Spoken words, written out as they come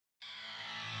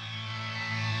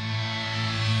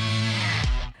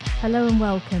Hello and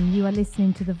welcome. You are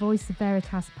listening to the Voice of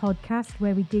Veritas podcast,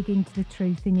 where we dig into the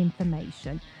truth in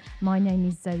information. My name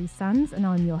is Zoe Sands and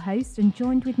I'm your host, and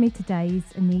joined with me today is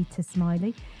Anita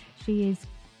Smiley. She is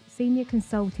Senior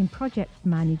Consulting Project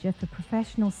Manager for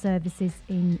Professional Services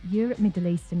in Europe, Middle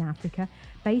East and Africa,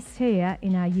 based here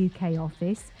in our UK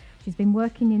office. She's been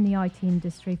working in the IT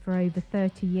industry for over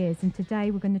 30 years, and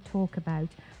today we're going to talk about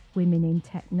women in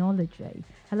technology.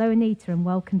 Hello Anita, and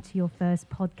welcome to your first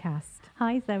podcast.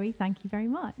 Hi Zoe, thank you very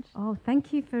much. Oh,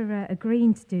 thank you for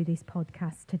agreeing to do this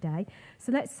podcast today.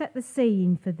 So let's set the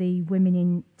scene for the Women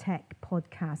in Tech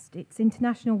podcast. It's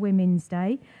International Women's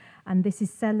Day, and this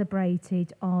is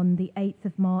celebrated on the 8th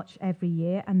of March every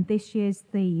year, and this year's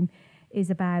theme is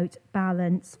about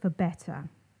balance for better.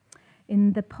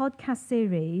 In the podcast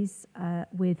series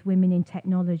with Women in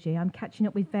Technology, I'm catching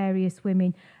up with various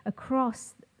women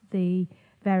across the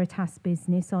Veritas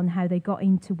business on how they got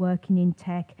into working in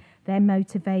tech, their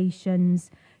motivations,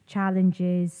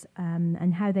 challenges,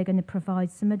 and how they're going to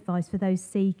provide some advice for those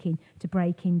seeking to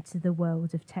break into the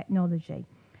world of technology.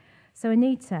 So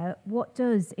Anita, what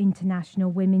does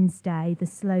International Women's Day, the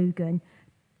slogan,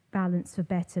 Balance for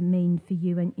Better, mean for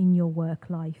you and in your work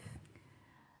life?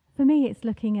 For me, it's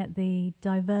looking at the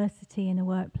diversity in a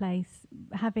workplace,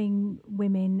 having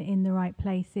women in the right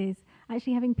places,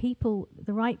 actually having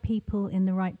the right people in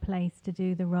the right place to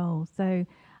do the role. So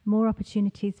more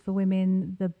opportunities for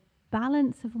women, the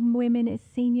balance of women at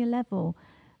senior level,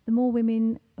 the more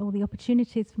women or the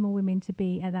opportunities for more women to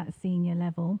be at that senior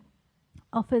level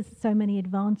offers so many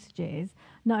advantages,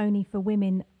 not only for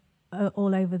women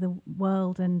all over the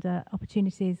world and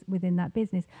opportunities within that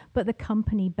business, but the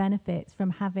company benefits from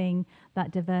having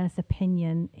that diverse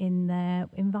opinion in their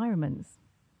environments.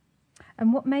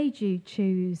 And what made you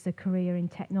choose a career in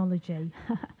technology?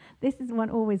 This is what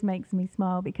always makes me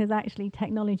smile, because actually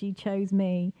technology chose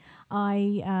me.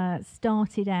 I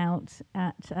started out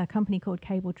at a company called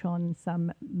Cabletron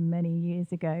some many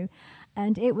years ago,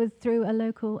 and it was through a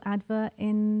local advert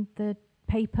in the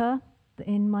paper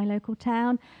in my local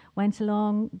town. Went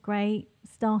along great,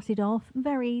 started off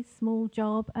very small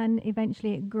job, and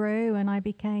eventually it grew and I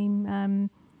became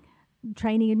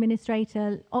training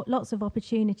administrator, lots of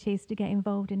opportunities to get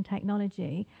involved in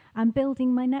technology and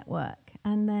building my network.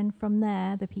 And then from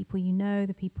there, the people you know,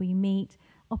 the people you meet,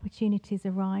 opportunities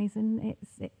arise, and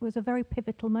it was a very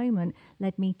pivotal moment.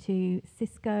 Led me to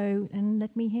Cisco and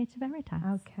led me here to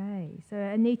Veritas. Okay, so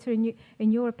Anita,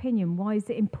 in your opinion, why is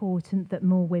it important that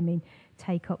more women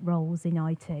take up roles in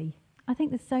IT? I think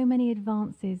there's so many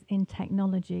advances in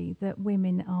technology that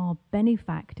women are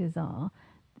benefactors that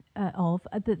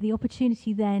the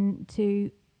opportunity then to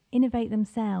innovate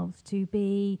themselves, to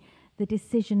be the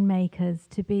decision makers,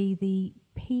 to be the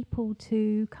people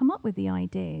to come up with the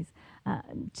ideas,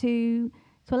 to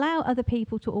allow other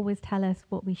people to always tell us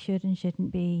what we should and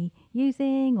shouldn't be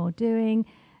using or doing.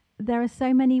 There are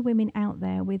so many women out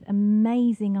there with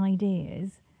amazing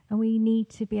ideas, and we need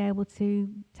to be able to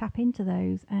tap into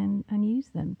those and use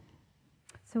them.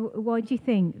 So why do you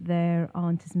think there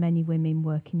aren't as many women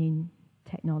working in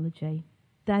technology?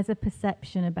 There's a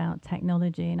perception about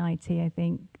technology and IT, I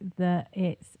think, that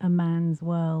it's a man's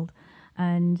world,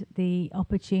 and the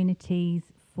opportunities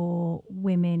for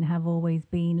women have always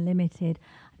been limited.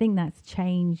 I think that's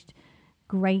changed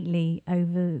greatly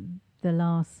over the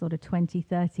last sort of 20,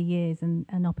 30 years,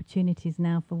 and opportunities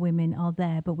now for women are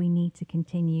there, but we need to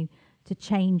continue to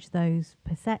change those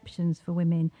perceptions for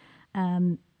women.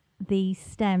 The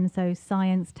STEM, so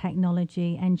science,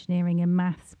 technology, engineering and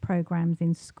maths programs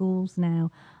in schools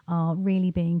now are really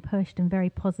being pushed and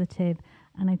very positive.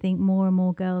 And I think more and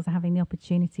more girls are having the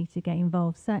opportunity to get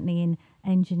involved, certainly in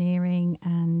engineering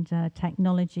and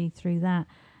technology through that.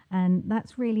 And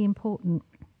that's really important.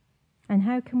 And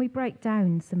how can we break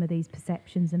down some of these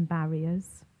perceptions and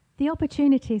barriers? The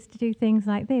opportunities to do things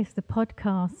like this, the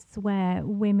podcasts where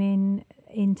women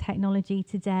in technology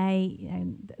today,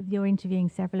 you're interviewing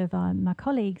several of my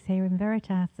colleagues here in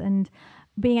Veritas, and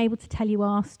being able to tell you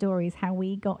our stories, how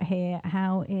we got here,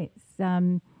 how it's,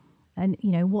 and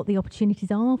what the opportunities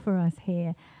are for us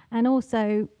here. And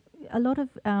also a lot of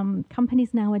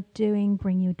companies now are doing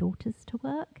Bring Your Daughters to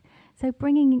Work. So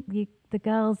bringing the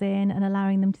girls in and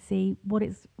allowing them to see what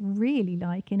it's really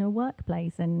like in a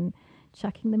workplace, and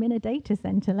chucking them in a data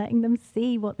center, letting them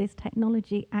see what this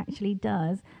technology actually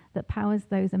does that powers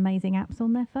those amazing apps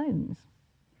on their phones.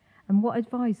 And what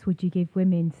advice would you give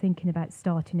women thinking about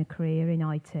starting a career in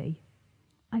IT?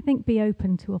 I think be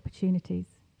open to opportunities.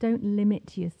 Don't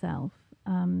limit yourself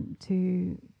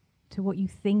to what you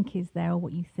think is there or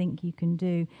what you think you can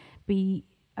do. Be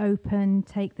open,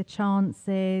 take the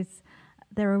chances.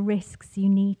 There are risks you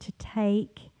need to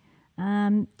take.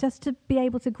 just to be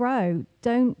able to grow.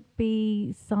 Don't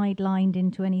be sidelined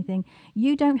into anything.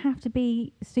 You don't have to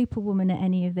be superwoman at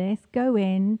any of this. Go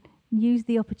in, use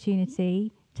the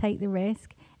opportunity, take the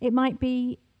risk. It might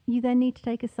be you then need to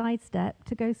take a sidestep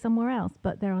to go somewhere else,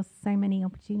 but there are so many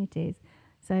opportunities.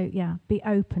 So yeah, be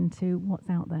open to what's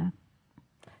out there.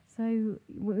 So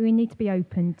we need to be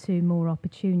open to more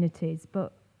opportunities,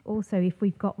 but also if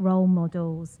we've got role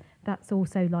models, that's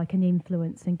also like an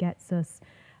influence and gets us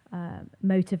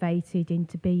motivated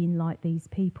into being like these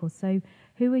people. So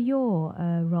who are your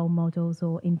role models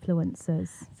or influencers?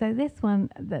 So this one,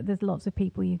 there's lots of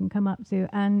people you can come up to,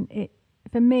 and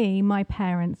for me, my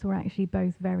parents were actually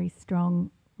both very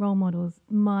strong role models.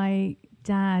 My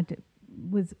dad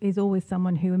is always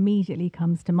someone who immediately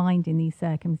comes to mind in these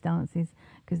circumstances,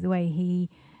 because the way he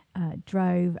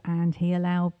drove and he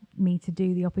allowed me to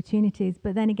do the opportunities.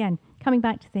 But then again, coming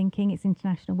back to thinking, it's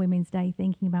International Women's Day,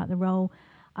 thinking about the role,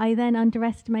 I then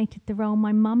underestimated the role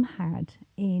my mum had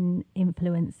in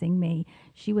influencing me.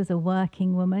 She was a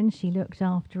working woman. She looked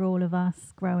after all of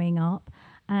us growing up,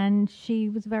 and she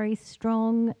was very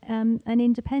strong and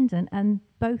independent. And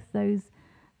both those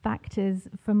factors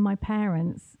from my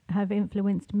parents have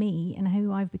influenced me and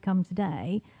who I've become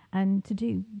today, and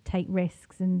to take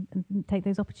risks and take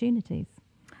those opportunities.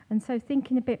 And so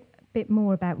thinking a bit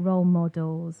more about role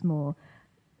models more,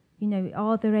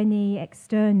 are there any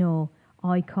external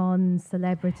icons,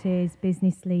 celebrities,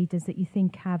 business leaders that you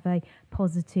think have a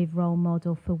positive role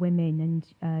model for women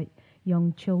and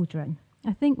young children?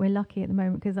 I think we're lucky at the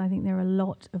moment, because I think there are a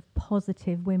lot of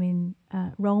positive women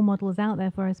role models out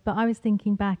there for us. But I was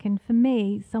thinking back, and for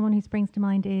me, someone who springs to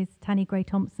mind is Tanni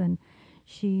Grey-Thompson.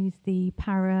 She's the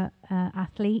para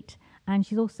athlete, and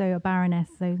she's also a baroness,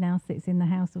 so now sits in the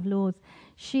House of Lords.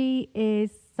 She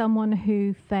is someone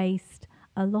who faced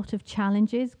a lot of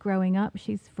challenges growing up.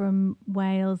 She's from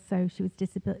Wales, so she was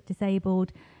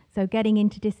disabled. So getting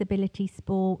into disability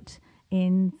sport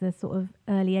in the sort of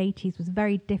early 80s was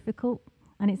very difficult,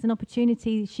 and it's an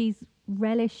opportunity she's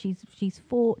relished. She's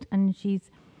fought and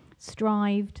she's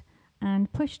strived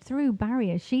and pushed through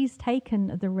barriers. She's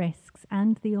taken the risks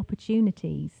and the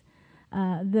opportunities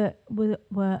that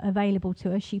were available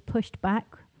to her. She pushed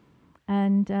back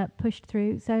and pushed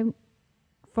through. So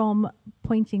from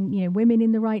pointing women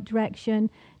in the right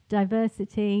direction,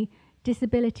 diversity,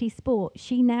 disability sport,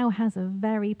 she now has a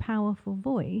very powerful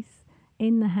voice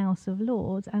in the House of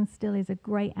Lords, and still is a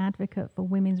great advocate for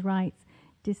women's rights,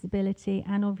 disability,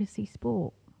 and obviously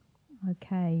sport.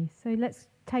 Okay, so let's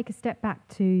take a step back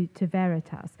to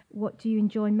Veritas. What do you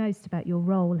enjoy most about your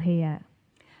role here?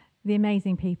 The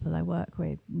amazing people I work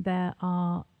with. There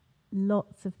are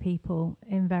lots of people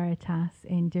in Veritas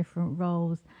in different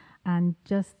roles, and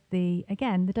just the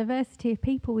diversity of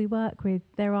people we work with.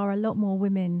 There are a lot more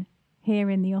women here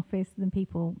in the office than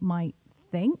people might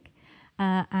think,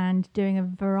 and doing a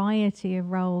variety of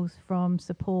roles, from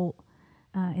support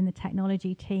in the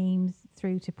technology teams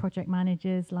through to project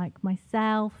managers like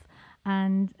myself,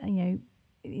 and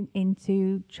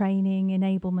into training,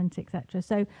 enablement, etc.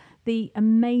 So the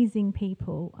amazing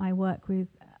people I work with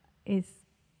is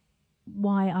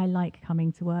why I like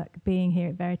coming to work, being here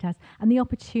at Veritas, and the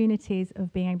opportunities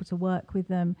of being able to work with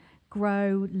them,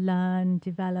 grow, learn,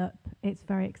 develop. It's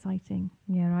very exciting.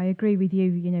 Yeah, I agree with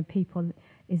you. People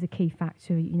is a key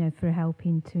factor, for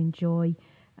helping to enjoy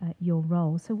your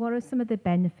role. So what are some of the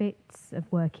benefits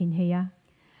of working here?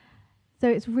 So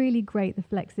it's really great, the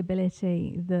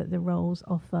flexibility that the roles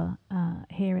offer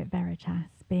here at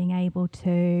Veritas, being able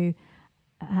to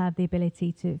have the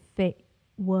ability to fit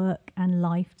work and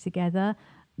life together.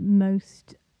 A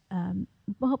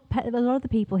lot of the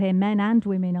people here, men and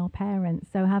women, are parents,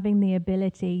 so having the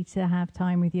ability to have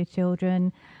time with your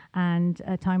children and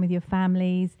time with your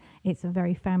families. It's a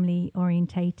very family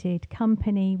orientated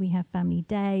company. We have family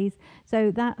days, so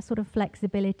that sort of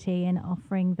flexibility and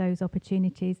offering those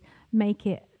opportunities make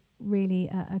it really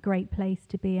a great place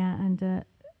to be at, and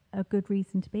a good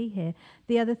reason to be here.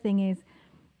 The other thing is,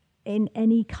 in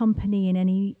any company, in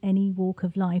any walk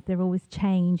of life, there always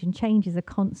change, and change is a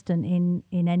constant in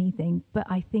anything. But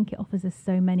I think it offers us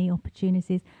so many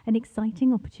opportunities and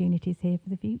exciting opportunities here for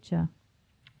the future.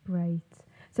 Great.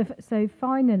 So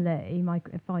finally, my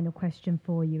final question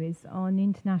for you is, on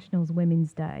International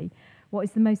Women's Day, what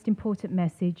is the most important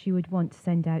message you would want to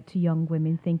send out to young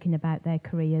women thinking about their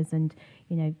careers and,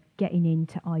 getting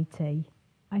into IT?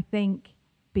 I think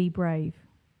be brave.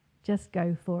 Just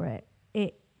go for it.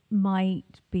 It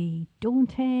might be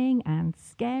daunting and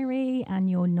scary and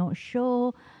you're not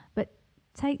sure, but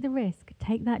take the risk,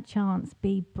 take that chance,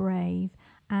 be brave,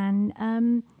 and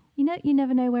you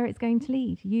never know where it's going to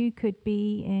lead. You could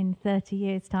be in 30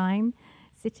 years' time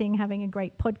sitting having a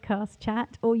great podcast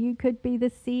chat, or you could be the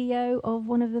CEO of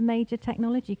one of the major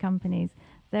technology companies.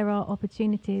 There are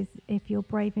opportunities if you're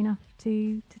brave enough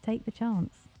to take the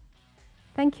chance.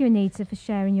 Thank you, Anita, for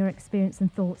sharing your experience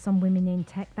and thoughts on women in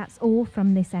tech. That's all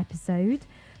from this episode.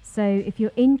 So if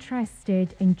you're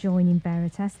interested in joining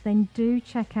Veritas, then do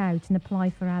check out and apply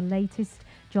for our latest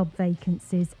job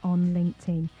vacancies on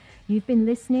LinkedIn. You've been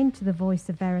listening to the Voice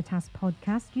of Veritas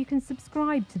podcast. You can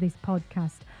subscribe to this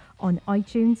podcast on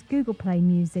iTunes, Google Play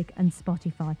Music and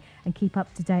Spotify, and keep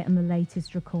up to date on the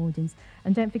latest recordings.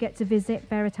 And don't forget to visit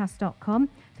veritas.com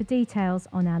for details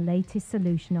on our latest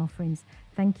solution offerings.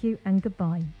 Thank you and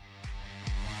goodbye.